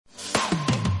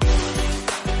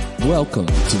Welcome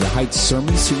to the Heights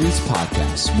Sermon Series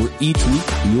podcast, where each week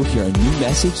you'll hear a new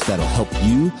message that'll help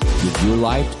you with your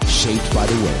life shaped by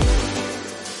the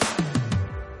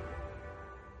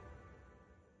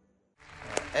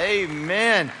Word.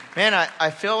 Amen. Man, I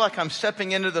feel like I'm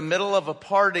stepping into the middle of a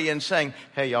party and saying,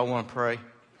 hey, y'all want to pray?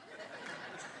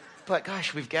 But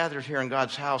gosh, we've gathered here in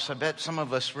God's house. I bet some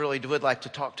of us really would like to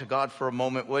talk to God for a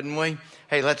moment, wouldn't we?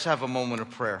 Hey, let's have a moment of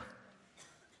prayer.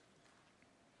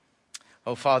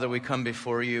 Oh, Father, we come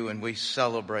before you and we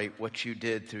celebrate what you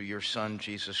did through your Son,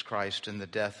 Jesus Christ, in the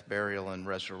death, burial, and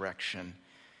resurrection.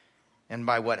 And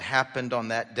by what happened on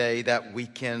that day, that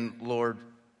weekend, Lord,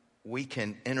 we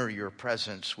can enter your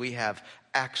presence. We have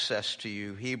access to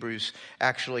you. Hebrews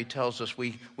actually tells us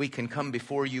we can come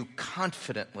before you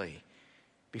confidently,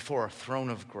 before a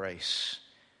throne of grace.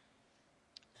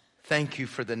 Thank you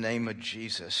for the name of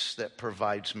Jesus that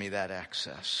provides me that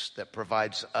access, that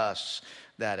provides us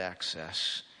that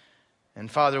access. And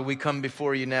Father, we come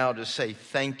before you now to say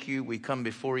thank you. We come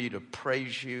before you to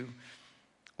praise you.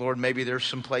 Lord, maybe there's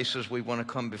some places we want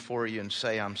to come before you and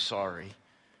say, I'm sorry.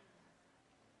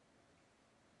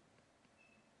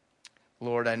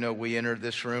 Lord, I know we entered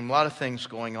this room. A lot of things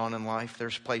going on in life.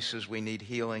 There's places we need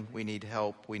healing, we need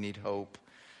help, we need hope.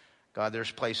 God,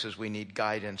 there's places we need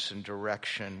guidance and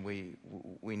direction.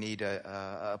 We need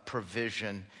a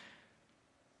provision.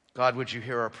 God, would you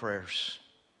hear our prayers?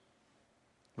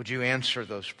 Would you answer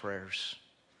those prayers?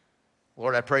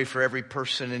 Lord, I pray for every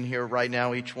person in here right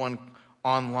now, each one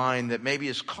online that maybe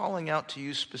is calling out to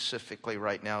you specifically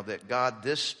right now, that God,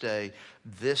 this day,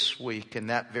 this week, and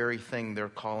that very thing they're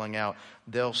calling out,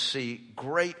 they'll see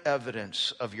great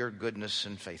evidence of your goodness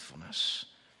and faithfulness.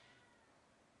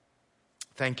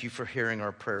 Thank you for hearing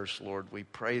our prayers, Lord. We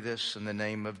pray this in the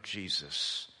name of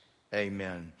Jesus.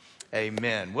 Amen.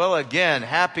 Amen. Well, again,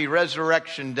 happy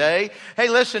Resurrection Day. Hey,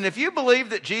 listen, if you believe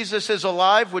that Jesus is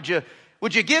alive, would you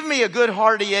give me a good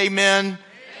hearty amen?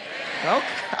 Okay,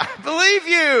 I believe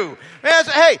you.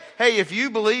 Hey, if you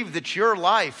believe that your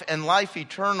life and life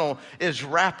eternal is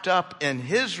wrapped up in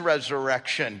his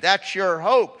resurrection, that's your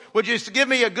hope, would you give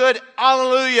me a good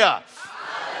hallelujah?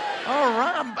 All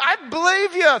right, I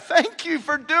believe you. Thank you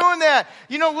for doing that.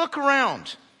 You know, look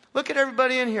around. Look at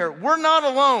everybody in here. We're not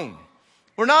alone.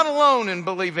 We're not alone in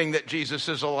believing that Jesus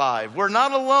is alive. We're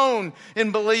not alone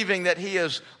in believing that he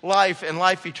is life and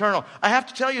life eternal. I have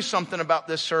to tell you something about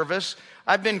this service.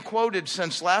 I've been quoted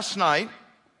since last night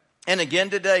and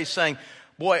again today saying,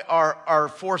 boy, our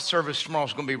fourth service tomorrow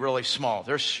is going to be really small.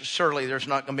 There's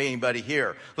not going to be anybody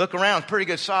here. Look around, pretty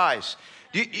good size.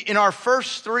 In our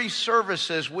first three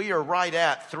services, we are right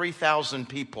at 3,000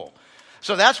 people.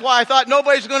 So that's why I thought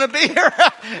nobody's going to be here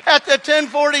at the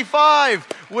 10:45.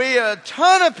 We a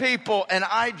ton of people, and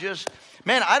I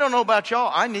don't know about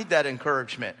y'all. I need that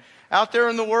encouragement. Out there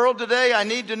in the world today, I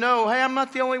need to know, hey, I'm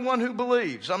not the only one who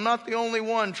believes. I'm not the only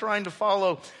one trying to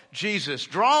follow Jesus.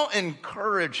 Draw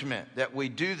encouragement that we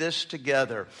do this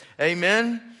together.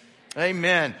 Amen?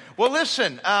 Amen. Well,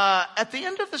 listen, at the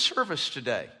end of the service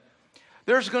today,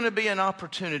 there's going to be an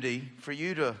opportunity for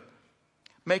you to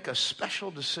make a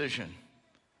special decision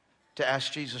to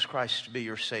ask Jesus Christ to be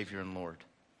your Savior and Lord.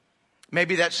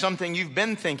 Maybe that's something you've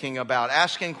been thinking about,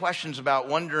 asking questions about,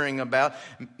 wondering about.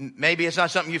 Maybe it's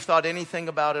not something you've thought anything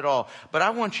about at all. But I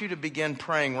want you to begin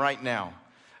praying right now.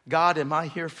 God, am I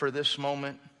here for this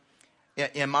moment?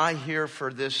 Am I here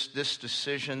for this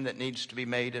decision that needs to be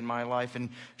made in my life? And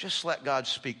just let God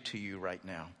speak to you right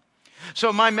now.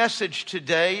 So my message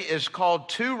today is called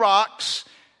Two Rocks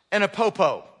and a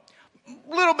PoPo.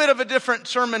 A little bit of a different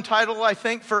sermon title, I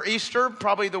think, for Easter.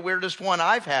 Probably the weirdest one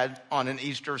I've had on an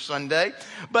Easter Sunday.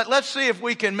 But let's see if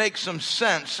we can make some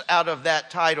sense out of that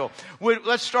title.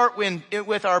 Let's start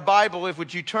with our Bible.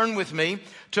 Would you turn with me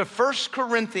to 1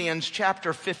 Corinthians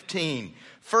chapter 15.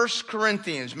 1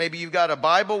 Corinthians. Maybe you've got a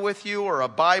Bible with you or a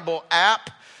Bible app.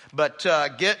 But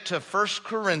get to 1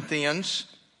 Corinthians.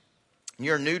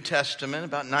 Your New Testament,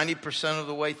 about 90% of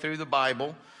the way through the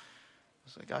Bible.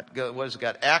 So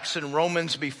got Acts and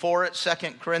Romans before it, 2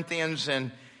 Corinthians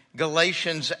and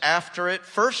Galatians after it.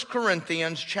 1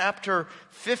 Corinthians chapter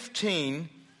 15,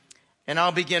 and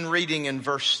I'll begin reading in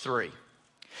verse 3.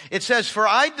 It says, for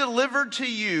I delivered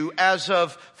to you as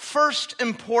of first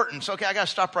importance. Okay, I got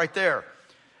to stop right there.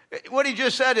 What he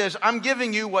just said is, I'm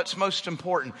giving you what's most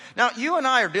important. Now, you and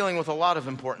I are dealing with a lot of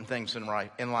important things in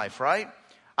life, right?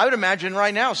 I would imagine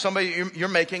right now you're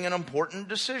making an important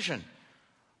decision.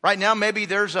 Right now, maybe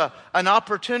there's an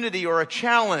opportunity or a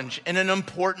challenge in an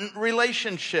important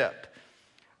relationship.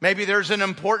 Maybe there's an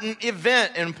important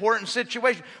event, an important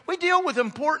situation. We deal with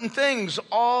important things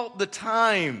all the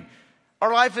time.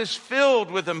 Our life is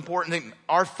filled with important things.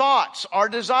 Our thoughts, our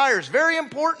desires, very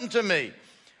important to me.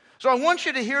 So I want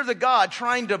you to hear the God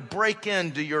trying to break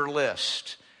into your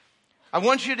list. I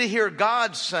want you to hear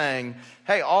God saying,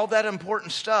 hey, all that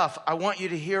important stuff, I want you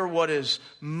to hear what is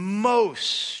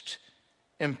most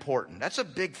important. That's a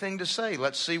big thing to say.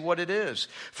 Let's see what it is.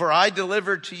 For I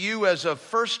delivered to you as of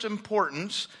first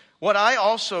importance what I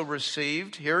also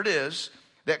received, here it is,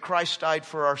 that Christ died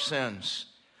for our sins,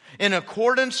 in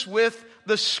accordance with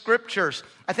the Scriptures.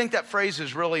 I think that phrase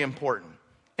is really important.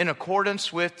 In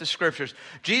accordance with the Scriptures.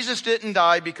 Jesus didn't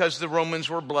die because the Romans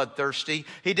were bloodthirsty.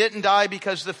 He didn't die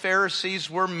because the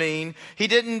Pharisees were mean. He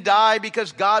didn't die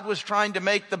because God was trying to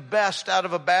make the best out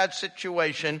of a bad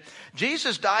situation.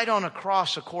 Jesus died on a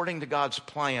cross according to God's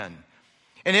plan.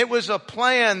 And it was a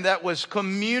plan that was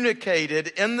communicated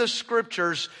in the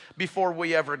Scriptures before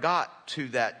we ever got to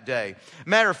that day.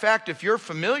 Matter of fact, if you're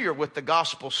familiar with the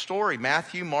gospel story,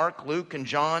 Matthew, Mark, Luke, and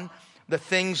John, the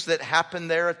things that happened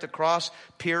there at the cross,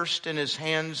 pierced in his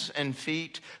hands and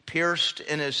feet, pierced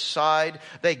in his side.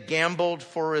 They gambled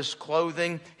for his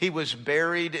clothing. He was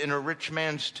buried in a rich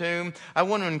man's tomb. I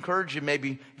want to encourage you,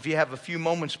 maybe if you have a few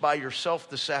moments by yourself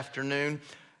this afternoon,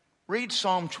 read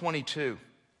Psalm 22.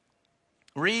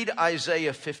 Read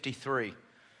Isaiah 53.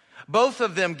 Both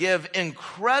of them give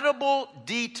incredible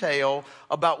detail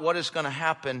about what is going to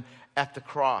happen at the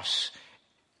cross.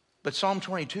 But Psalm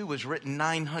 22 was written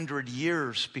 900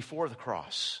 years before the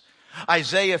cross.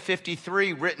 Isaiah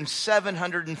 53 written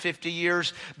 750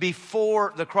 years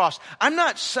before the cross. I'm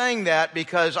not saying that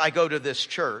because I go to this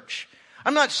church.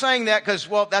 I'm not saying that because,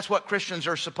 well, that's what Christians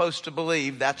are supposed to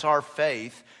believe. That's our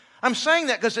faith. I'm saying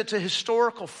that because it's a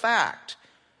historical fact.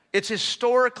 It's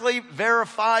historically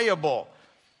verifiable.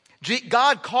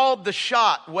 God called the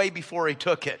shot way before he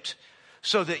took it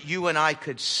so that you and I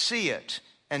could see it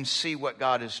and see what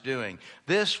God is doing.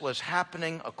 This was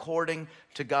happening according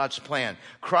to God's plan.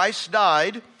 Christ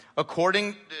died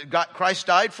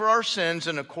for our sins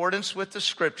in accordance with the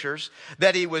Scriptures,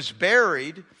 that he was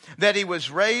buried, that he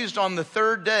was raised on the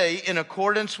third day in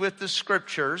accordance with the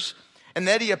Scriptures, and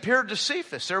that he appeared to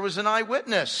Cephas. There was an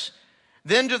eyewitness.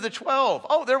 Then to the 12.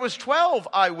 Oh, there was 12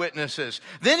 eyewitnesses.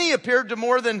 Then he appeared to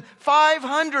more than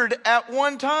 500 at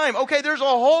one time. Okay, there's a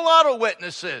whole lot of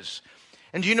witnesses.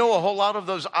 And do you know a whole lot of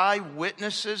those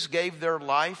eyewitnesses gave their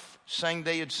life saying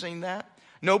they had seen that?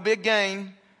 No big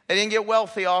gain. They didn't get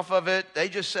wealthy off of it. They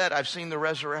just said, I've seen the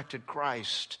resurrected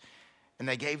Christ. And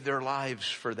they gave their lives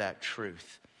for that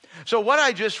truth. So what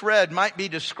I just read might be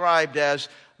described as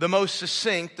the most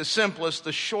succinct, the simplest,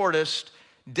 the shortest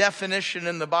definition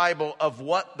in the Bible of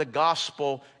what the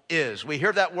gospel is. We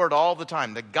hear that word all the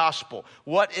time, the gospel.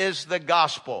 What is the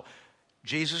gospel?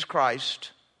 Jesus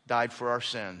Christ died for our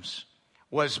sins,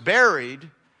 was buried,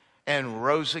 and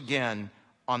rose again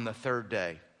on the third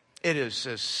day. It is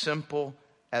as simple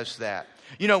as that.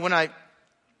 You know, when I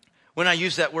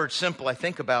use that word simple, I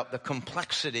think about the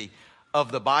complexity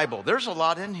of the Bible. There's a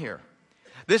lot in here.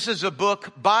 This is a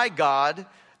book by God.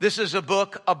 This is a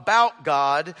book about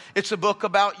God. It's a book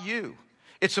about you.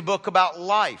 It's a book about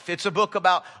life. It's a book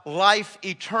about life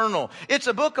eternal. It's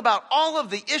a book about all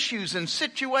of the issues and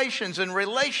situations and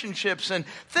relationships and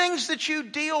things that you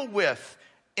deal with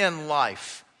in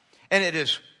life. And it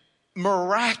is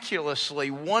miraculously,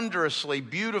 wondrously,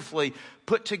 beautifully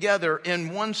put together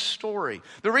in one story.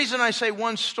 The reason I say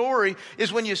one story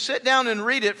is when you sit down and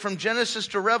read it from Genesis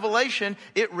to Revelation,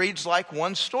 it reads like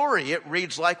one story. It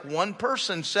reads like one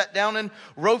person sat down and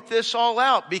wrote this all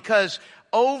out, because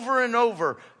over and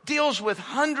over deals with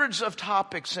hundreds of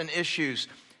topics and issues,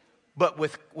 but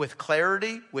with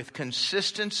clarity, with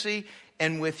consistency,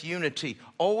 and with unity.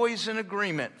 Always in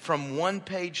agreement from one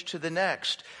page to the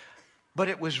next. But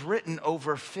it was written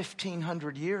over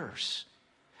 1,500 years.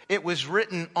 It was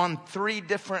written on 3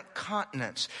 different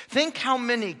continents. Think how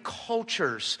many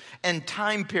cultures and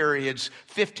time periods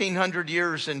 1,500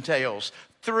 years entails.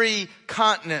 3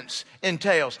 continents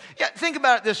entails. Yeah, think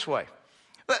about it this way.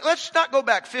 Let's not go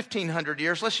back 1,500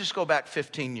 years. Let's just go back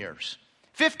 15 years.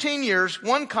 15 years,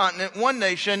 one continent, one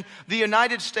nation, the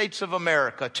United States of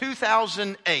America,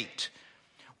 2008.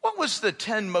 What was the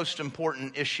 10 most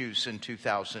important issues in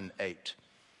 2008?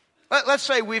 Let's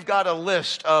say we've got a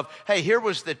list of, hey, here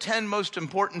was the 10 most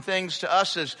important things to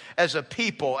us as a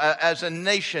people, as a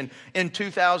nation in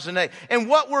 2008. And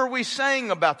what were we saying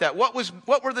about that? What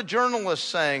were the journalists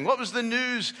saying? What was the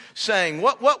news saying?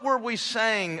 What were we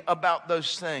saying about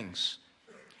those things?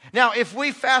 Now, if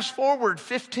we fast forward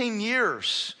 15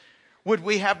 years, would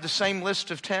we have the same list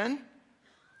of 10?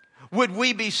 would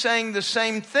we be saying the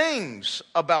same things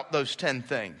about those 10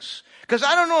 things? Because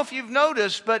I don't know if you've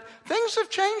noticed, but things have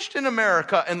changed in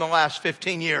America in the last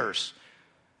 15 years.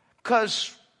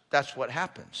 Because that's what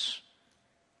happens.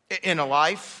 In a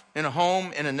life, in a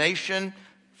home, in a nation,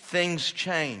 things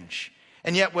change.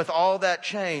 And yet with all that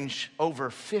change, over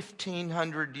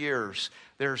 1,500 years,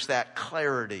 there's that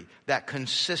clarity, that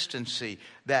consistency,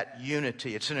 that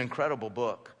unity. It's an incredible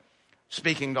book,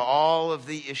 speaking to all of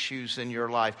the issues in your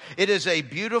life. It is a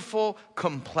beautiful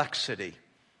complexity.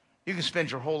 You can spend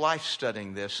your whole life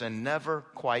studying this and never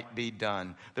quite be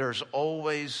done. There's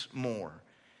always more.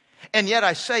 And yet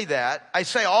I say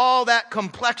all that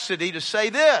complexity to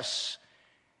say this.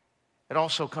 It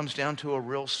also comes down to a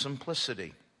real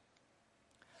simplicity.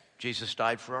 Jesus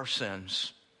died for our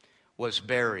sins, was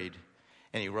buried,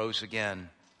 and he rose again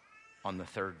on the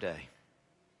third day.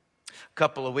 A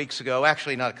couple of weeks ago,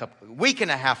 actually not a couple, a week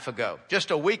and a half ago, just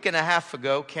a week and a half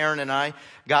ago, Karen and I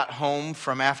got home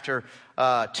from after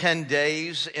 10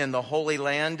 days in the Holy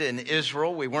Land in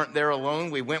Israel. We weren't there alone.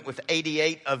 We went with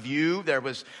 88 of you. There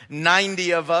was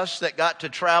 90 of us that got to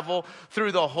travel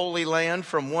through the Holy Land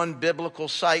from one biblical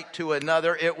site to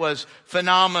another. It was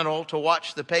phenomenal to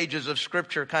watch the pages of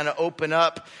Scripture kind of open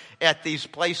up at these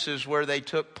places where they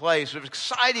took place. It was an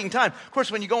exciting time. Of course,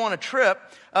 when you go on a trip,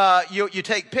 you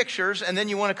take pictures, and then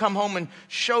you want to come home and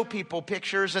show people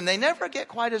pictures, and they never get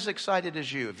quite as excited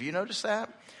as you. Have you noticed that?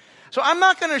 So I'm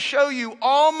not going to show you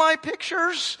all my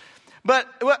pictures, but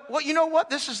well, you know what?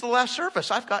 This is the last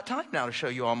service. I've got time now to show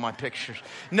you all my pictures.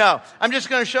 No, I'm just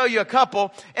going to show you a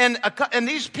couple. And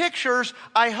these pictures,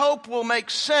 I hope, will make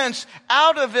sense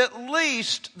out of at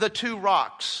least the 2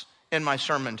 rocks in my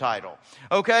sermon title.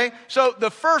 Okay? So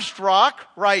the first rock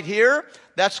right here,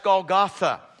 that's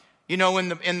Golgotha. You know,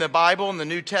 in the Bible, in the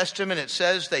New Testament, it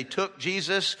says they took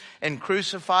Jesus and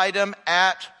crucified him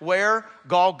at where?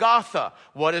 Golgotha.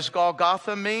 What does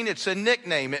Golgotha mean? It's a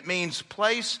nickname. It means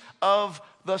place of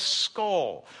the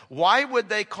skull. Why would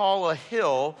they call a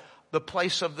hill the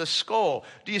place of the skull?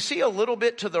 Do you see a little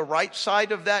bit to the right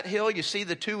side of that hill? You see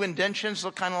the 2 indentions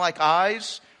look kind of like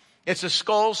eyes? It's a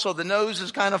skull, so the nose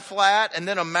is kind of flat, and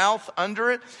then a mouth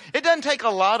under it. It doesn't take a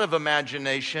lot of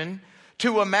imagination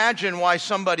to imagine why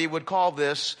somebody would call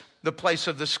this the place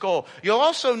of the skull. You'll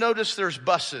also notice there's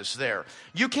buses there.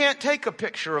 You can't take a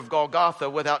picture of Golgotha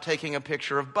without taking a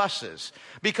picture of buses,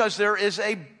 because there is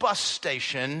a bus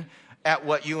station at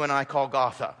what you and I call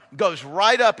Golgotha. It goes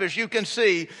right up, as you can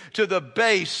see, to the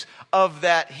base of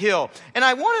that hill. And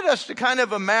I wanted us to kind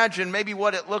of imagine maybe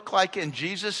what it looked like in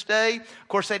Jesus' day. Of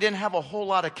course, they didn't have a whole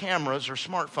lot of cameras or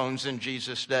smartphones in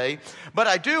Jesus' day. But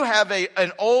I do have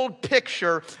an old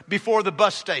picture before the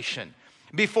bus station,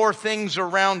 before things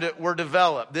around it were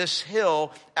developed. This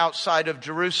hill outside of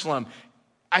Jerusalem.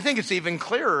 I think it's even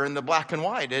clearer in the black and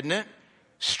white, isn't it?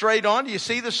 Straight on. Do you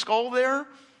see the skull there?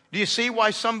 Do you see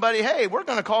why somebody, hey, we're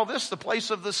going to call this the place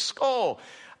of the skull?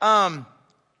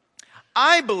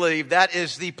 I believe that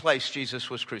is the place Jesus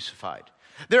was crucified.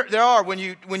 There are, when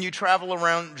you travel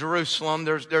around Jerusalem,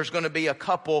 there's going to be a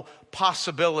couple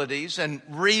possibilities and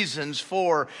reasons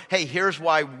for, hey, here's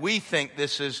why we think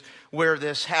this is where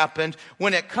this happened.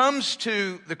 When it comes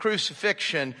to the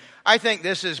crucifixion, I think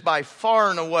this is by far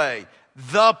and away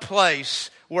the place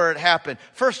where it happened.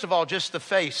 First of all, just the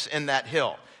face in that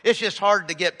hill. It's just hard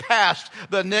to get past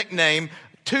the nickname.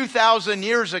 2,000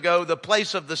 years ago, the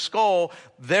place of the skull,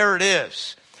 there it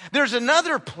is. There's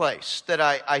another place that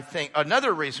I think,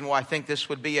 another reason why I think this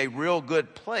would be a real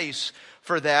good place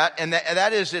for that, and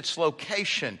that is its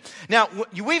location. Now,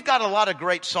 we've got a lot of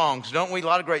great songs, don't we? A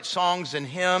lot of great songs and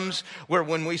hymns where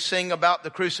when we sing about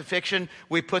the crucifixion,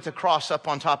 we put the cross up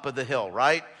on top of the hill,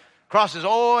 right? Cross is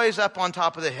always up on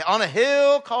top of the hill, on a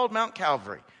hill called Mount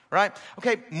Calvary. Right?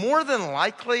 Okay, more than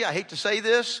likely, I hate to say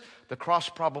this, the cross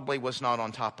probably was not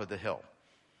on top of the hill.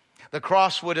 The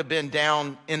cross would have been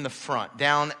down in the front,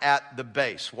 down at the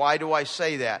base. Why do I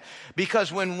say that?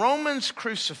 Because when Romans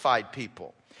crucified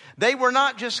people, they were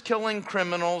not just killing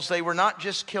criminals, they were not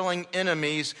just killing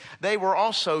enemies, they were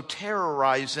also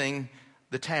terrorizing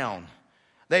the town.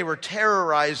 They were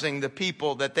terrorizing the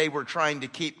people that they were trying to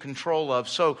keep control of.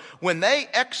 So when they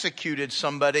executed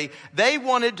somebody, they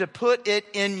wanted to put it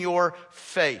in your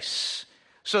face.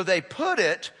 So they put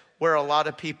it where a lot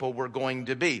of people were going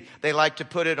to be. They like to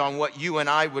put it on what you and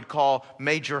I would call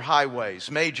major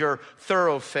highways, major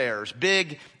thoroughfares,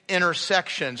 big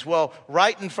intersections. Well,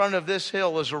 right in front of this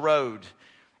hill is a road.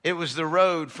 It was the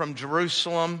road from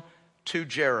Jerusalem to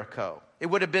Jericho. It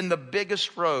would have been the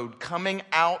biggest road coming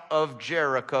out of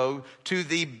Jericho to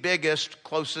the biggest,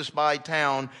 closest by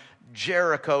town,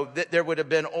 Jericho, there would have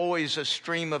been always a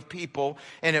stream of people,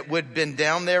 and it would have been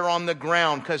down there on the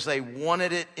ground because they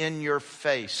wanted it in your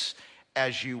face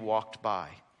as you walked by.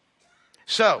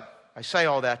 So, I say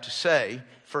all that to say,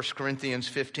 1 Corinthians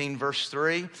 15 verse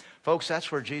 3, folks,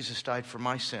 that's where Jesus died for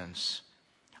my sins.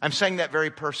 I'm saying that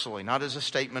very personally, not as a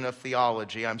statement of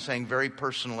theology. I'm saying very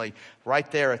personally, right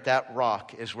there at that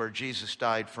rock is where Jesus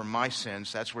died for my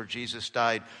sins. That's where Jesus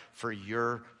died for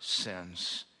your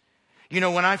sins. You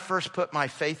know, when I first put my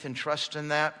faith and trust in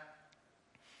that,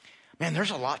 man, there's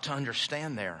a lot to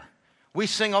understand there. We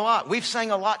sing a lot. We've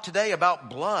sang a lot today about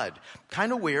blood.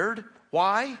 Kind of weird.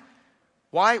 Why?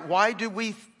 Why do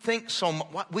we think so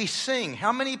much? We sing.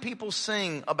 How many people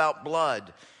sing about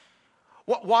blood?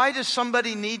 Why does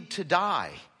somebody need to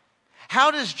die?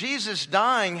 How does Jesus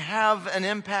dying have an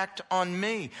impact on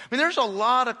me? I mean, there's a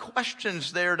lot of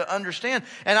questions there to understand.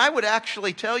 And I would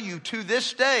actually tell you, to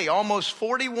this day, almost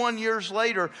 41 years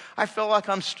later, I feel like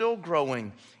I'm still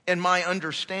growing in my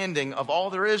understanding of all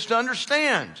there is to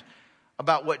understand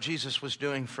about what Jesus was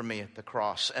doing for me at the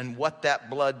cross and what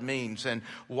that blood means and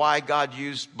why God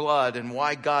used blood and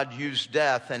why God used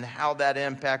death and how that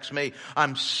impacts me.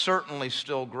 I'm certainly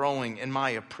still growing in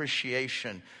my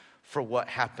appreciation for what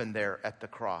happened there at the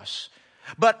cross.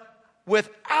 But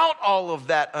without all of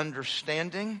that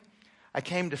understanding, I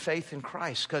came to faith in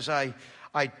Christ because I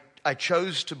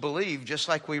chose to believe, just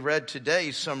like we read today,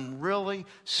 some really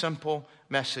simple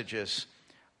messages.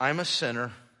 I'm a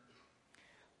sinner.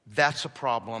 That's a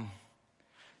problem.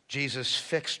 Jesus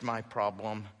fixed my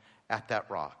problem at that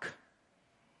rock.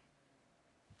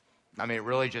 I mean, it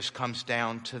really just comes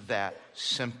down to that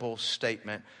simple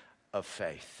statement of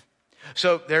faith.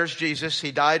 So there's Jesus.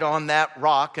 He died on that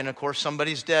rock. And of course,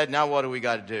 somebody's dead. Now what do we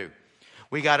got to do?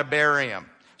 We got to bury him.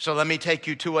 So let me take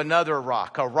you to another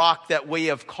rock, a rock that we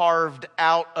have carved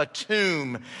out a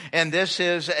tomb. And this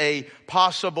is a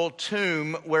possible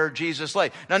tomb where Jesus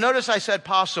lay. Now notice I said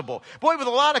possible. Boy, with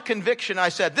a lot of conviction I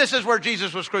said, this is where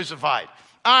Jesus was crucified.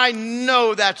 I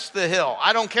know that's the hill.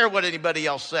 I don't care what anybody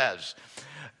else says.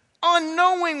 On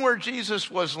knowing where Jesus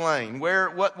was laying,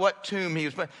 what tomb he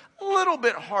was playing, a little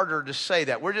bit harder to say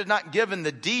that. We're just not given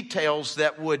the details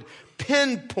that would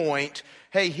pinpoint,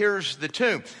 hey, here's the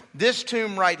tomb. This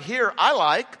tomb right here, I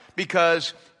like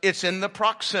because it's in the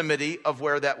proximity of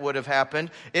where that would have happened.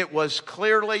 It was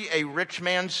clearly a rich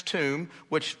man's tomb,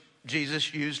 which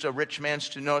Jesus used a rich man's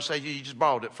tomb. Notice he just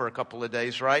borrowed it for a couple of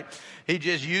days, right? He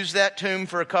just used that tomb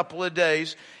for a couple of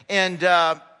days. And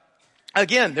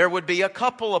again, there would be a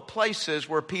couple of places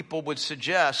where people would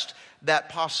suggest that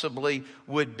possibly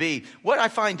would be. What I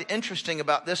find interesting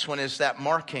about this one is that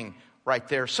marking right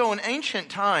there. So in ancient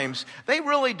times, they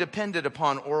really depended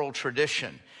upon oral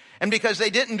tradition. And because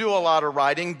they didn't do a lot of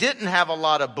writing, didn't have a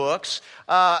lot of books,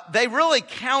 they really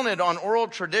counted on oral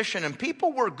tradition, and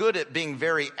people were good at being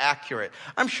very accurate.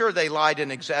 I'm sure they lied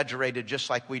and exaggerated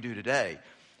just like we do today.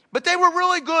 But they were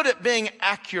really good at being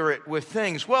accurate with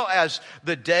things. Well, as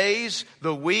the days,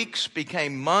 the weeks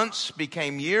became months,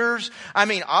 became years. I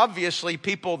mean, obviously,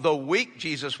 people, the week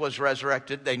Jesus was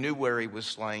resurrected, they knew where he was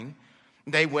slain.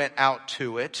 They went out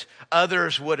to it.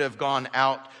 Others would have gone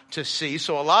out to see.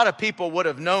 So a lot of people would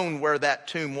have known where that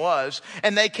tomb was.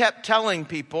 And they kept telling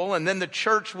people. And then the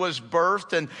church was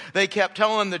birthed. And they kept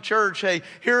telling the church, hey,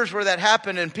 here's where that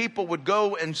happened. And people would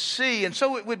go and see. And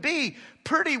so it would be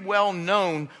pretty well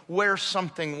known where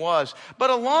something was.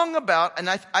 But along about, and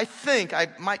I think, I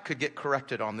could get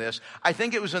corrected on this, I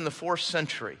think it was in the 4th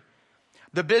century,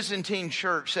 the Byzantine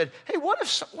church said, hey, what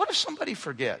if somebody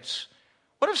forgets?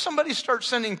 What if somebody starts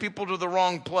sending people to the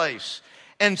wrong place?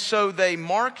 And so they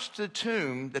marked the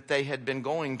tomb that they had been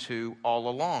going to all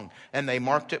along. And they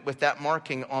marked it with that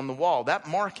marking on the wall. That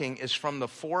marking is from the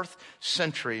 4th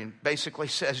century and basically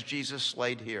says Jesus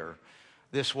laid here.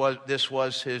 This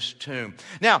was his tomb.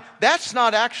 Now, that's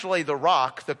not actually the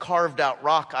rock, the carved out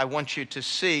rock I want you to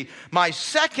see. My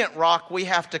second rock we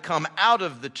have to come out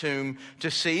of the tomb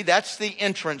to see. That's the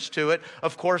entrance to it.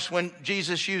 Of course, when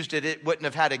Jesus used it, it wouldn't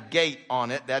have had a gate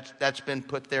on it. That's been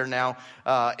put there now.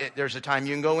 There's a time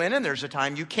you can go in and there's a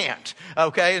time you can't.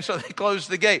 Okay, and so they closed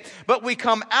the gate. But we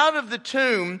come out of the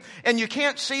tomb and you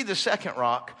can't see the second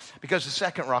rock because the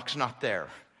second rock's not there.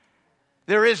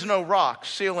 There is no rock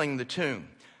sealing the tomb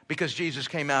because Jesus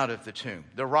came out of the tomb.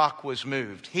 The rock was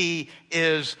moved. He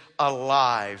is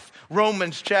alive.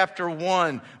 Romans chapter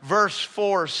 1 verse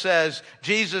 4 says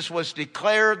Jesus was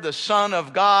declared the Son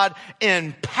of God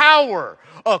in power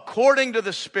according to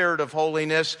the Spirit of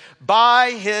holiness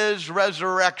by his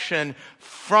resurrection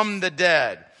from the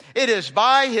dead. It is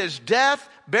by his death,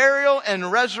 burial,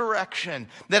 and resurrection.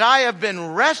 That I have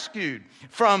been rescued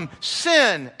from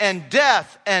sin and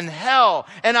death and hell.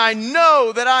 And I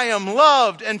know that I am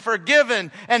loved and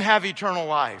forgiven and have eternal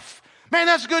life. Man,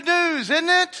 that's good news, isn't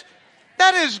it?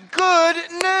 That is good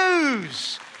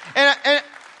news. And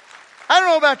I don't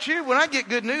know about you. When I get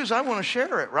good news, I want to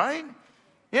share it, right?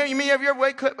 Yeah, you mean, have you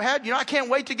ever had, I can't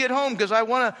wait to get home because I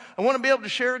want to be able to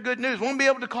share good news. I want to be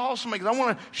able to call somebody because I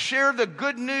want to share the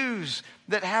good news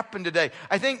that happened today.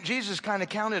 I think Jesus kind of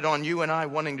counted on you and I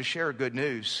wanting to share good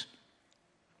news.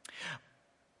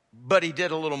 But he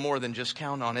did a little more than just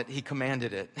count on it. He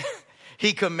commanded it.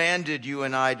 He commanded you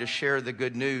and I to share the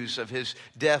good news of his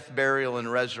death, burial,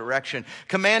 and resurrection.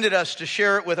 Commanded us to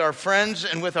share it with our friends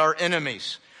and with our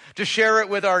enemies. To share it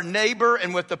with our neighbor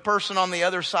and with the person on the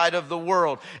other side of the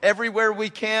world. Everywhere we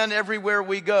can, everywhere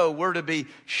we go, we're to be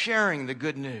sharing the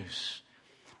good news.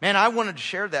 Man, I wanted to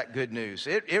share that good news.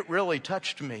 It really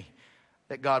touched me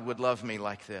that God would love me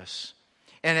like this.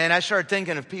 And I started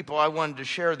thinking of people I wanted to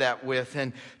share that with.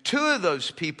 And two of those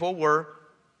people were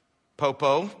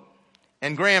PoPo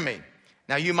and Grammy.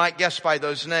 Now, you might guess by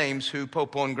those names who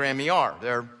PoPo and Grammy are.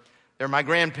 They're my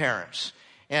grandparents.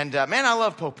 And man, I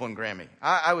love PoPo and Grammy.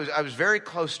 I was very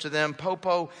close to them.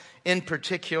 PoPo in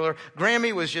particular.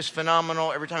 Grammy was just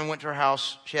phenomenal. Every time I went to her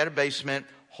house, she had a basement,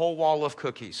 whole wall of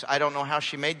cookies. I don't know how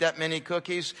she made that many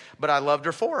cookies, but I loved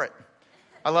her for it.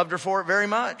 I loved her for it very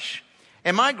much.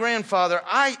 And my grandfather,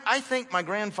 I think my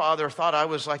grandfather thought I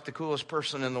was like the coolest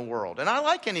person in the world. And I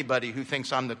like anybody who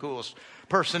thinks I'm the coolest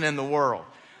person in the world.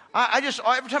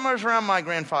 Every time I was around my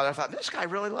grandfather, I thought, this guy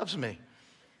really loves me.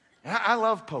 And I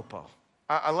love PoPo.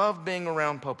 I love being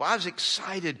around PoPo. I was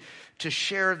excited to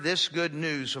share this good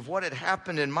news of what had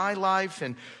happened in my life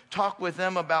and talk with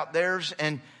them about theirs.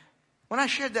 And when I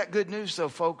shared that good news, though,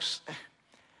 folks,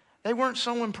 they weren't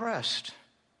so impressed.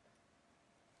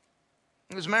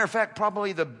 As a matter of fact,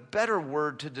 probably the better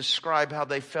word to describe how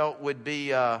they felt would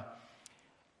be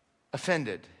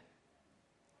offended.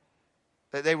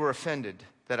 That they were offended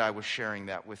that I was sharing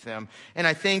that with them. And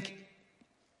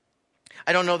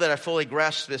I don't know that I fully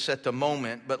grasped this at the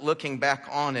moment, but looking back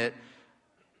on it,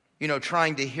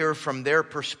 trying to hear from their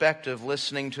perspective,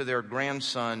 listening to their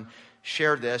grandson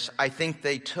share this, I think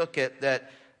they took it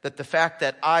that the fact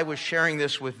that I was sharing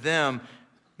this with them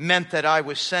meant that I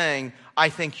was saying, I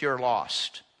think you're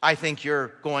lost. I think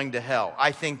you're going to hell.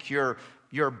 I think you're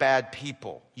bad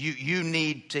people. You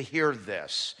need to hear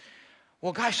this.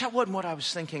 Well, gosh, that wasn't what I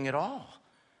was thinking at all.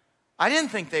 I didn't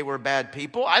think they were bad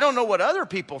people. I don't know what other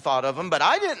people thought of them, but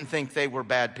I didn't think they were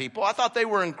bad people. I thought they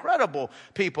were incredible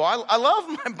people. I love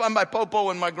my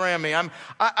PoPo and my Grammy.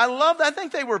 I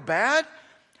think they were bad.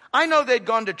 I know they'd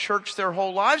gone to church their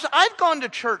whole lives. I'd gone to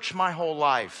church my whole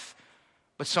life.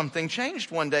 But something changed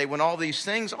one day when all these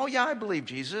things, oh yeah, I believe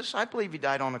Jesus. I believe he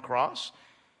died on the cross.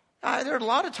 There a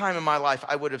lot of time in my life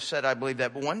I would have said I believe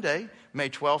that. But one day, May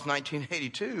 12th,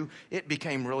 1982, it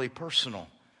became really personal.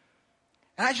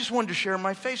 And I just wanted to share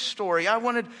my faith story. I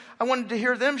wanted to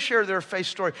hear them share their faith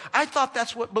story. I thought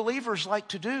that's what believers like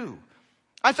to do.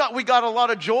 I thought we got a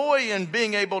lot of joy in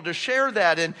being able to share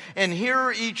that and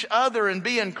hear each other and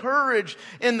be encouraged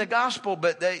in the gospel.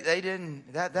 But they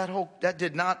didn't. That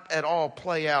did not at all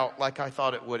play out like I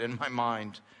thought it would in my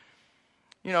mind.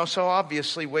 So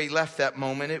obviously we left that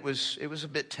moment. It was a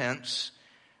bit tense.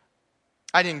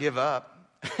 I didn't give up.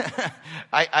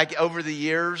 Over the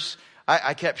years,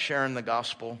 I kept sharing the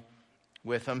gospel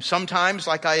with them. Sometimes,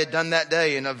 like I had done that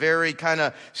day, in a very kind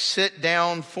of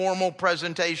sit-down, formal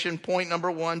presentation, point number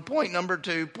 1, point number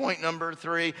 2, point number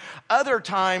 3. Other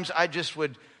times, I just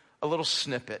would, a little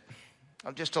snippet,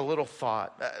 just a little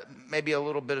thought, maybe a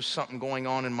little bit of something going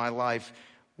on in my life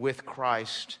with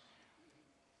Christ.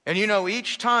 And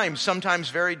each time, sometimes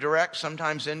very direct,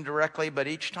 sometimes indirectly, but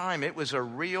each time it was a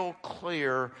real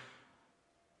clear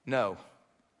no.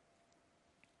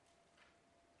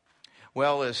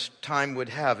 Well, as time would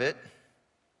have it,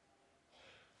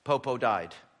 PoPo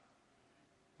died.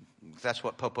 That's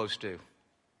what PoPos do.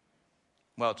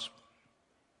 Well, it's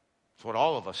what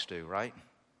all of us do, right?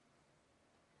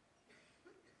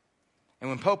 And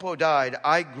when PoPo died,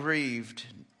 I grieved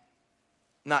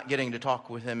not getting to talk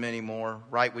with him anymore,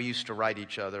 right? We used to write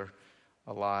each other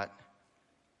a lot.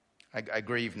 I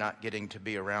grieved not getting to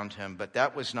be around him, but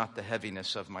that was not the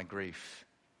heaviness of my grief.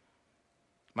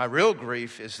 My real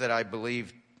grief is that I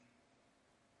believed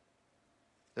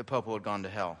that PoPo had gone to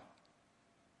hell.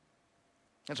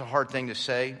 That's a hard thing to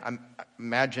say. I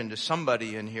imagine to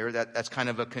somebody in here that's kind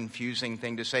of a confusing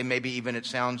thing to say. Maybe even it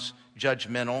sounds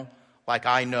judgmental, like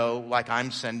I know, like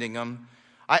I'm sending them.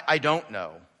 I don't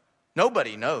know.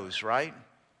 Nobody knows, right?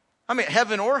 I mean,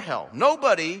 heaven or hell.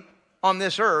 Nobody on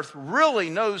this earth really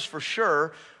knows for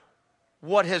sure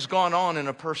what has gone on in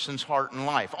a person's heart and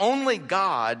life. Only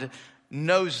God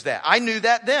knows that. I knew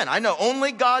that then. I know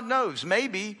only God knows.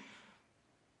 Maybe.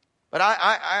 But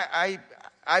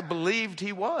I believed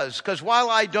he was. Because while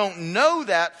I don't know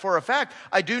that for a fact,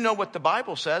 I do know what the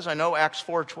Bible says. I know Acts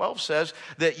 4:12 says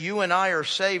that you and I are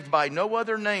saved by no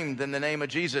other name than the name of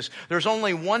Jesus. There's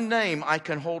only one name I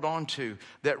can hold on to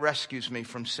that rescues me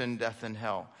from sin, death, and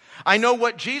hell. I know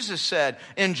what Jesus said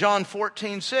in John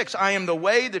 14:6. I am the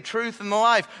way, the truth, and the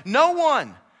life. No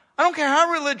one, I don't care how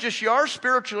religious you are,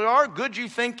 spiritual you are, good you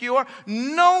think you are,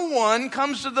 no one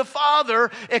comes to the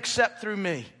Father except through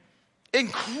me.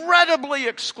 Incredibly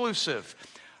exclusive.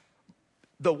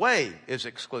 The way is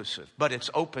exclusive, but it's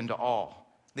open to all.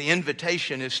 The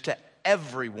invitation is to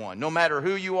everyone, no matter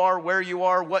who you are, where you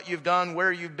are, what you've done,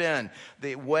 where you've been.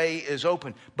 The way is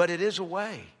open, but it is a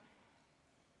way.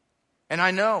 And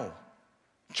I know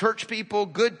church people,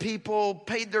 good people,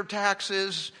 paid their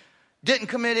taxes, didn't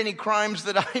commit any crimes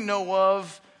that I know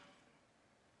of,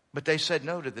 but they said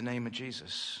no to the name of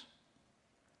Jesus.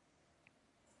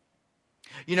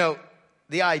 You know,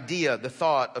 the idea, the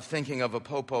thought of thinking of a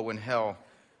PoPo in hell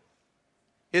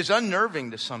is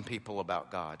unnerving to some people about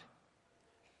God.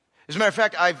 As a matter of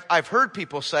fact, I've heard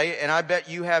people say, and I bet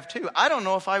you have too, I don't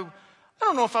know if I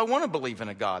want to believe in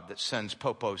a God that sends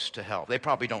PoPos to hell. They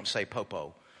probably don't say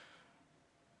PoPo.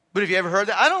 But have you ever heard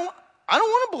that? I don't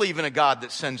want to believe in a God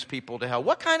that sends people to hell.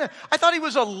 I thought he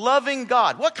was a loving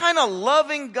God. What kind of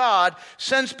loving God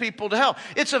sends people to hell?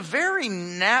 It's a very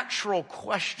natural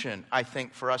question, I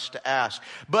think, for us to ask.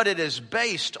 But it is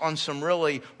based on some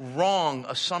really wrong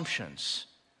assumptions.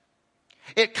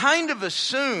 It kind of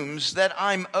assumes that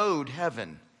I'm owed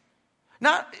heaven.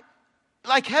 Not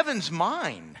like heaven's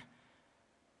mine.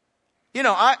 You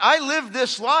know, I live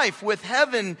this life with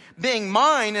heaven being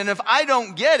mine, and if I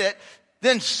don't get it,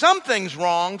 then something's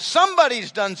wrong.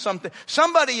 Somebody's done something.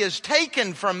 Somebody has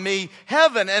taken from me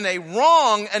heaven, and a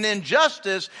wrong, an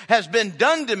injustice has been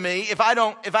done to me if I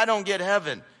don't get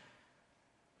heaven.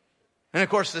 And of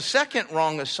course, the second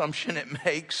wrong assumption it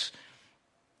makes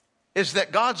is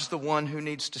that God's the one who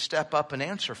needs to step up and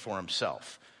answer for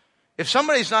himself. If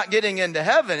somebody's not getting into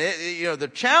heaven,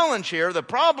 the challenge here, the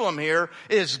problem here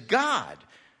is God.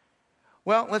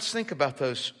 Well, let's think about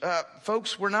those.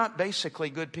 Folks, we're not basically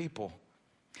good people.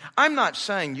 I'm not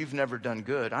saying you've never done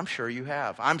good. I'm sure you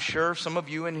have. I'm sure some of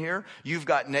you in here, you've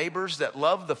got neighbors that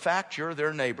love the fact you're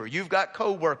their neighbor. You've got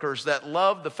coworkers that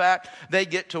love the fact they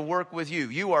get to work with you.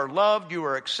 You are loved, you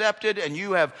are accepted, and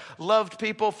you have loved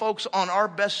people. Folks, on our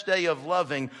best day of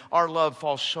loving, our love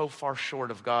falls so far short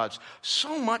of God's.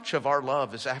 So much of our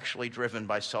love is actually driven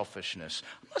by selfishness.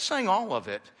 I'm not saying all of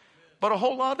it, but a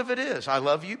whole lot of it is. I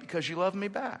love you because you love me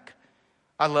back.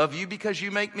 I love you because you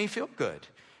make me feel good.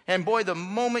 And boy, the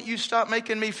moment you stop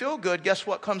making me feel good, guess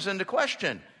what comes into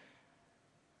question?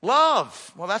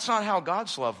 Love. Well, that's not how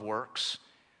God's love works.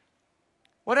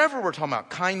 Whatever we're talking about,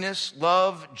 kindness,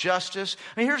 love, justice.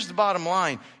 I mean, here's the bottom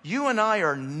line. You and I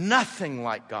are nothing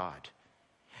like God.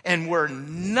 And we're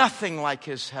nothing like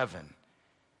his heaven.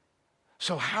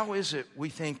 So how is it we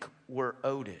think we're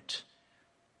owed it?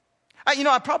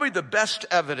 Probably the best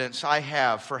evidence I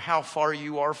have for how far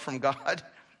you are from God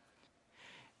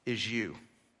is you.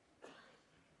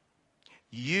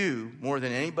 You, more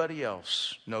than anybody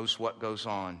else, knows what goes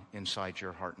on inside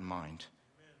your heart and mind.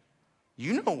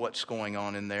 You know what's going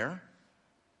on in there.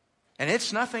 And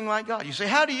it's nothing like God. You say,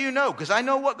 how do you know? Because I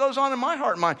know what goes on in my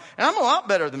heart and mind. And I'm a lot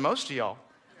better than most of y'all.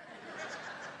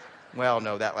 Well,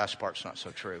 no, that last part's not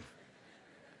so true.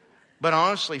 But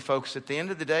honestly, folks, at the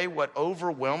end of the day, what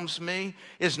overwhelms me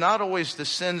is not always the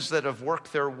sins that have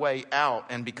worked their way out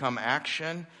and become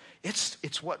action.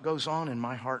 It's what goes on in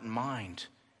my heart and mind.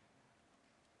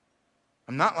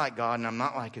 I'm not like God, and I'm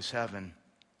not like his heaven.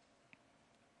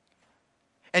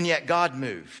 And yet God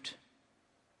moved.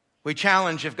 We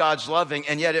challenge if God's loving,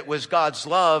 and yet it was God's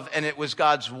love and it was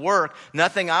God's work,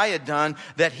 nothing I had done,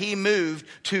 that he moved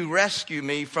to rescue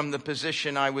me from the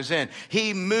position I was in.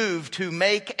 He moved to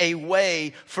make a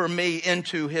way for me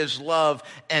into his love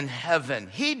and heaven.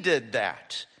 He did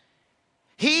that.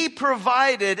 He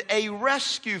provided a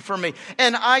rescue for me.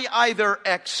 And I either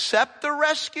accept the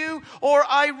rescue or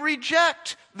I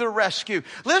reject the rescue.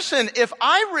 Listen, if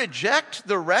I reject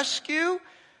the rescue,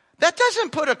 that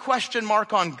doesn't put a question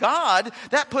mark on God.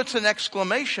 That puts an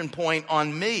exclamation point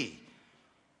on me.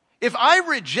 If I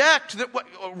reject, what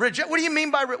do you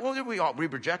mean by, we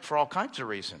reject for all kinds of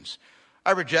reasons.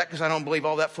 I reject because I don't believe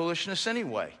all that foolishness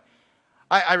anyway.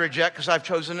 I reject because I've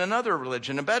chosen another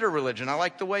religion, a better religion. I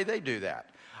like the way they do that.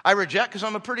 I reject because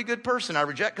I'm a pretty good person. I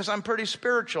reject because I'm pretty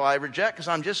spiritual. I reject because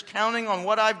I'm just counting on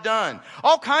what I've done.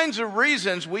 All kinds of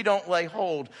reasons we don't lay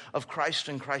hold of Christ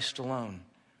and Christ alone.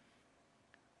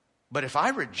 But if I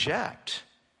reject,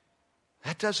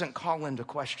 that doesn't call into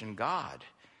question God.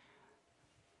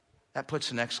 That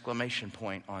puts an exclamation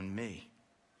point on me.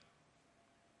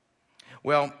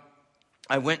 Well,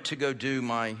 I went to go do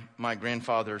my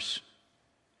grandfather's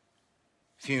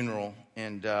funeral,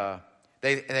 and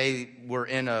they were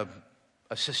in a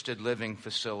assisted living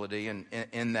facility, and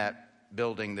in that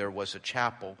building there was a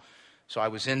chapel. So I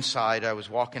was inside, I was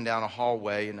walking down a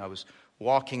hallway, and I was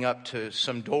walking up to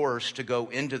some doors to go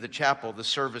into the chapel. The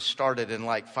service started in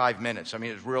like 5 minutes. I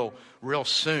mean, it was real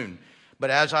soon. But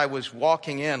as I was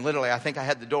walking in, literally, I think I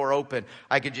had the door open.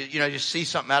 I could just see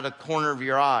something out of the corner of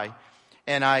your eye.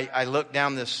 And I looked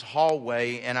down this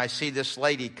hallway, and I see this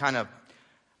lady kind of,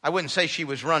 I wouldn't say she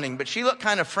was running, but she looked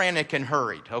kind of frantic and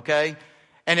hurried, okay?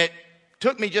 And it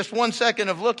took me just 1 second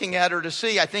of looking at her to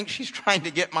see, I think she's trying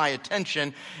to get my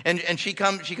attention. And she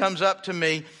comes up to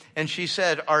me, and she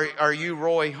said, are you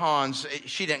Roy Hahn's?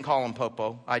 She didn't call him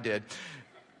PoPo. I did.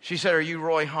 She said, are you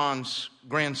Roy Hahn's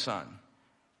grandson?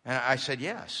 And I said,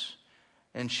 yes.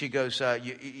 And she goes,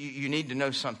 you need to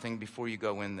know something before you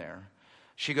go in there.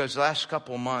 She goes, the last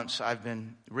couple of months I've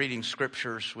been reading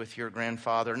scriptures with your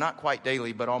grandfather, not quite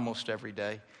daily, but almost every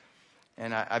day.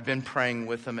 And I've been praying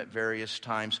with him at various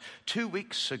times. 2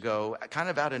 weeks ago, kind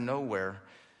of out of nowhere,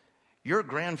 your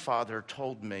grandfather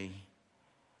told me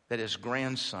that his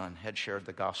grandson had shared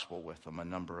the gospel with him a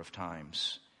number of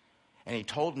times. And he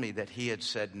told me that he had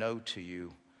said no to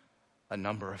you a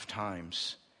number of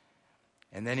times.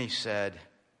 And then he said,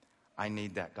 I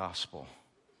need that gospel.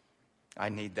 I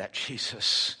need that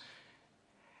Jesus.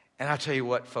 And I'll tell you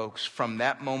what, folks, from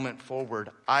that moment forward,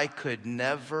 I could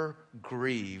never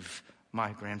grieve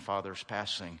my grandfather's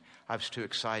passing. I was too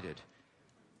excited.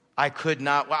 I could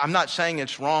not. Well, I'm not saying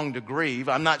it's wrong to grieve.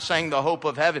 I'm not saying the hope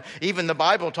of heaven. Even the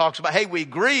Bible talks about, hey, we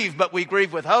grieve, but we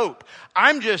grieve with hope.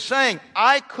 I'm just saying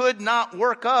I could not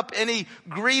work up any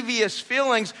grievous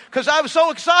feelings because I was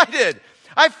so excited.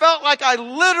 I felt like I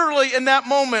literally in that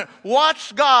moment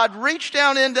watched God reach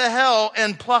down into hell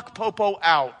and pluck PoPo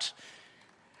out.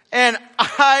 And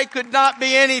I could not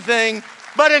be anything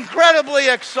but incredibly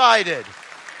excited.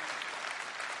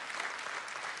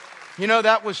 You know,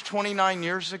 that was 29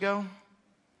 years ago.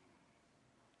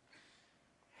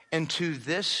 And to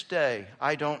this day,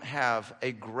 I don't have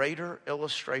a greater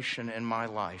illustration in my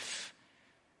life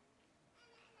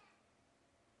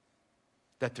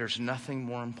that there's nothing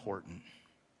more important.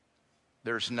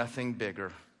 There's nothing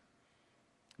bigger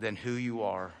than who you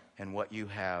are and what you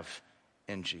have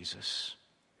in Jesus.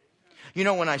 You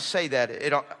know, when I say that,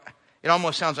 it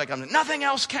almost sounds like nothing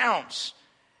else counts.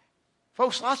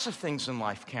 Folks, lots of things in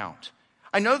life count.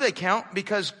 I know they count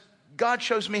because God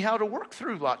shows me how to work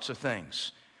through lots of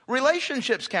things.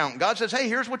 Relationships count. God says, hey,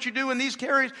 here's what you do in these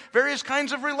various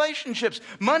kinds of relationships.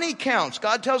 Money counts.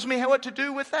 God tells me what to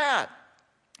do with that.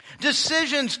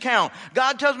 Decisions count.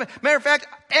 God tells me. Matter of fact,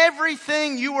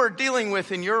 everything you are dealing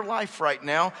with in your life right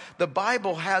now, the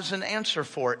Bible has an answer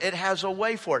for it. It has a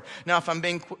way for it. Now, if I'm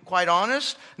being quite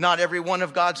honest, not every one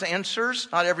of God's answers,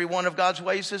 not every one of God's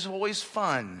ways is always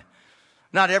fun.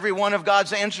 Not every one of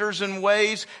God's answers and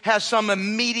ways has some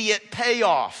immediate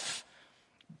payoff.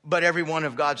 But every one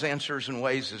of God's answers and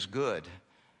ways is good.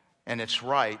 And it's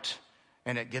right.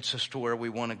 And it gets us to where we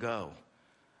want to go.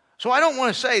 So I don't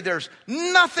want to say there's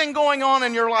nothing going on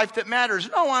in your life that matters.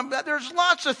 No, there's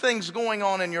lots of things going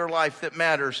on in your life that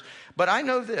matters. But I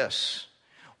know this.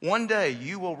 One day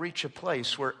you will reach a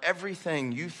place where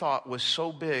everything you thought was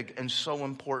so big and so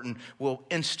important will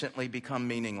instantly become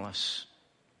meaningless.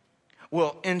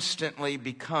 Will instantly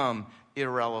become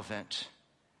irrelevant.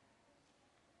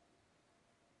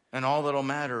 And all that'll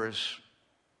matter is,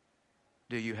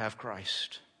 do you have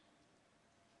Christ?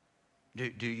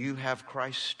 Do you have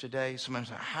Christ today? Somebody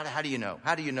says, how do you know?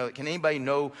 How do you know? Can anybody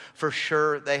know for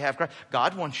sure they have Christ?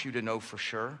 God wants you to know for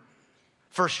sure.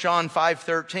 1 John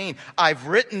 5:13. I've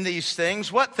written these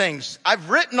things. What things? I've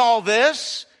written all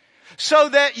this so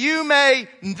that you may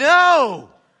know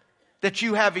that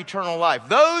you have eternal life.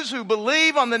 Those who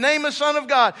believe on the name of Son of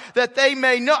God, that they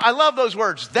may know. I love those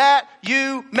words. That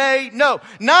you may know.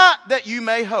 Not that you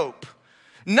may hope.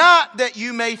 Not that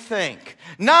you may think.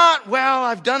 Not, well,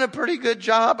 I've done a pretty good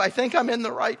job. I think I'm in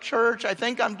the right church. I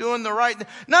think I'm doing the right.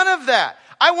 None of that.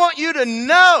 I want you to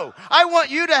know. I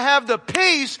want you to have the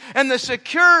peace and the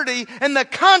security and the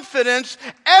confidence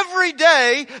every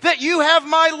day that you have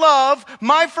my love,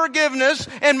 my forgiveness,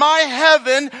 and my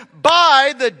heaven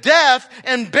by the death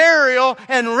and burial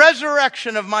and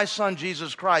resurrection of my Son,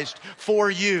 Jesus Christ, for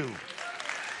you.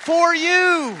 For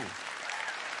you.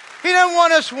 He doesn't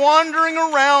want us wandering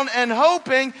around and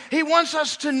hoping. He wants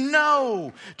us to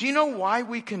know. Do you know why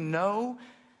we can know?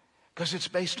 Because it's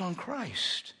based on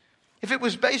Christ. If it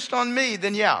was based on me,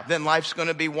 then life's going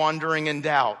to be wandering in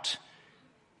doubt.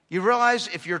 You realize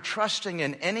if you're trusting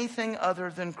in anything other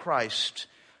than Christ,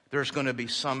 there's going to be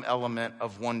some element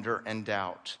of wonder and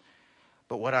doubt.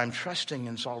 But what I'm trusting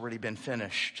in has already been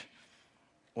finished.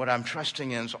 What I'm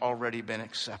trusting in has already been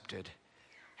accepted.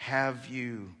 Have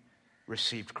you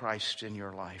received Christ in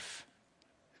your life?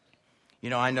 You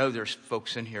know, I know there's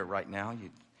folks in here right now,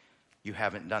 you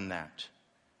haven't done that.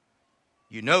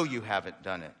 You know you haven't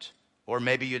done it. Or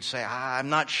maybe you'd say, I'm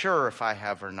not sure if I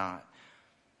have or not.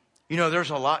 You know,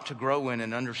 there's a lot to grow in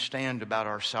and understand about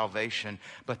our salvation,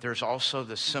 but there's also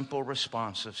the simple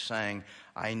response of saying,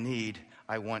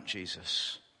 I want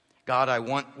Jesus. God, I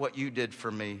want what you did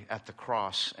for me at the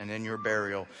cross and in your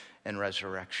burial and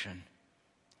resurrection.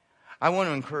 I want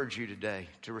to encourage you today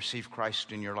to receive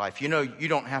Christ in your life. You know, you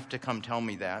don't have to come tell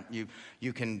me that.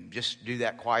 You can just do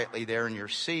that quietly there in your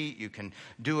seat. You can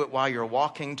do it while you're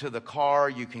walking to the car.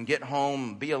 You can get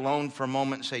home, be alone for a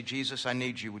moment and say, Jesus, I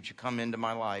need you. Would you come into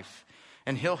my life?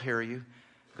 And he'll hear you.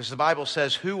 Because the Bible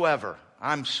says, whoever.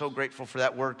 I'm so grateful for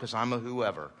that word because I'm a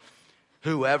whoever.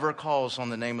 Whoever calls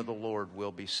on the name of the Lord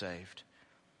will be saved.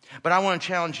 But I want to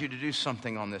challenge you to do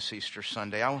something on this Easter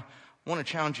Sunday. I want to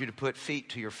challenge you to put feet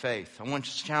to your faith. I want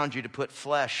to challenge you to put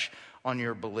flesh on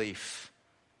your belief.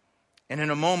 And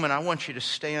in a moment, I want you to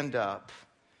stand up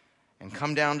and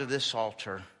come down to this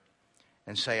altar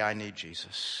and say, I need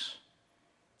Jesus.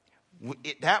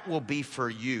 That will be for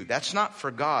you. That's not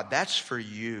for God. That's for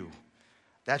you.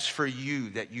 That's for you,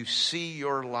 that you see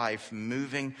your life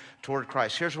moving toward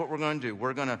Christ. Here's what we're going to do.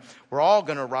 We're all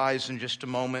going to rise in just a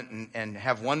moment and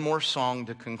have one more song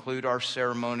to conclude our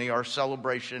ceremony, our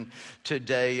celebration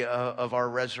today of our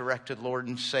resurrected Lord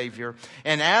and Savior.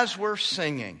 And as we're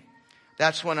singing,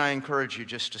 that's when I encourage you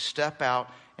just to step out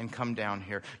and come down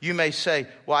here. You may say,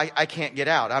 well, I can't get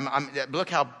out. Look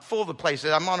how full the place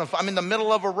is. I'm in the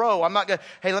middle of a row. I'm not going to.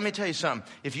 Hey, let me tell you something.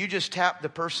 If you just tap the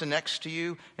person next to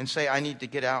you and say, I need to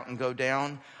get out and go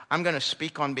down, I'm going to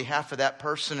speak on behalf of that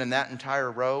person in that entire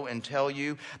row and tell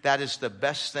you that is the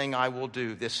best thing I will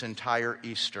do this entire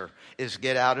Easter, is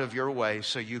get out of your way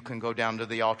so you can go down to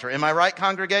the altar. Am I right,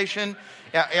 congregation?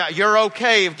 Yeah, you're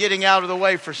okay of getting out of the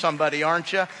way for somebody,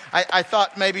 aren't you? I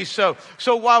thought maybe so.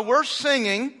 So while we're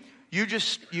singing, you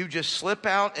just slip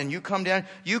out and you come down.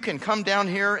 You can come down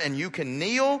here and you can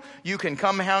kneel. You can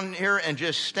come down here and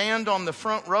just stand on the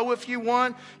front row if you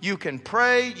want. You can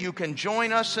pray. You can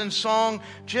join us in song.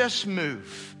 Just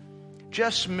move.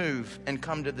 Just move and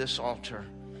come to this altar.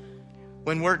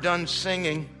 When we're done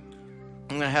singing,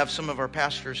 I'm going to have some of our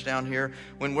pastors down here.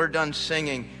 When we're done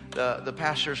singing, the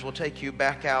pastors will take you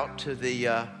back out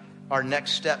to our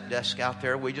next step desk out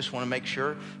there. We just want to make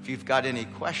sure if you've got any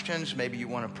questions, maybe you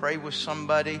want to pray with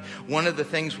somebody. One of the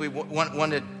things we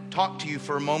want to talk to you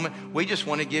for a moment, we just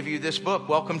want to give you this book,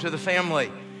 Welcome to the Family.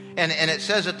 And it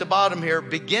says at the bottom here,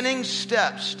 beginning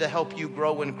steps to help you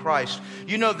grow in Christ.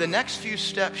 You know, the next few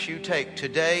steps you take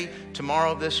today,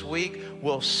 tomorrow, this week,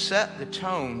 will set the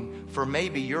tone for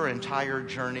maybe your entire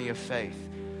journey of faith.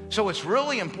 So it's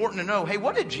really important to know, hey,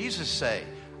 what did Jesus say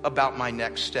about my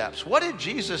next steps? What did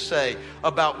Jesus say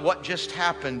about what just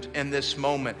happened in this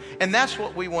moment? And that's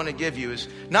what we want to give you, is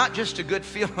not just a good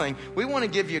feeling. We want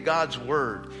to give you God's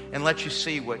word and let you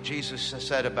see what Jesus has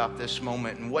said about this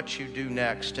moment and what you do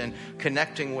next, and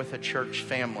connecting with a church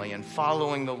family and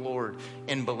following the Lord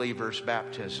in believers'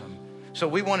 baptism. So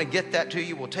we want to get that to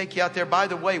you. We'll take you out there. By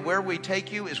the way, where we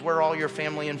take you is where all your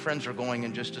family and friends are going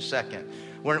in just a second.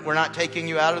 We're not taking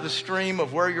you out of the stream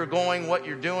of where you're going, what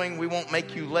you're doing. We won't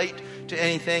make you late to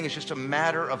anything. It's just a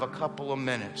matter of a couple of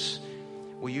minutes.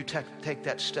 Will you take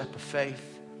that step of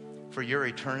faith for your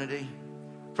eternity,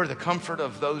 for the comfort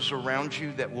of those around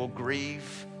you that will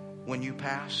grieve when you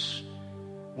pass?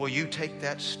 Will you take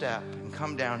that step and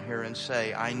come down here and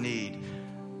say,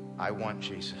 I want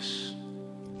Jesus?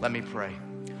 Let me pray.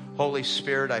 Holy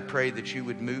Spirit, I pray that you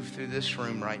would move through this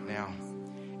room right now,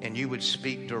 and you would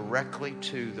speak directly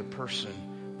to the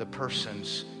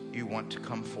persons you want to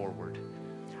come forward.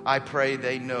 I pray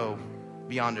they know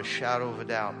beyond a shadow of a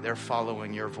doubt, they're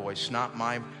following your voice. Not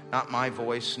my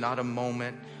voice, not a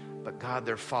moment, but God,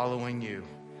 they're following you.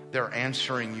 They're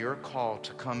answering your call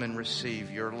to come and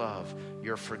receive your love,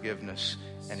 your forgiveness,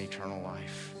 and eternal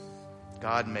life.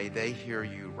 God, may they hear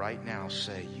you right now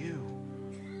say,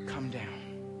 you, come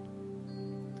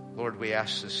down. Lord, we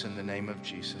ask this in the name of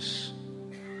Jesus.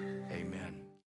 Amen.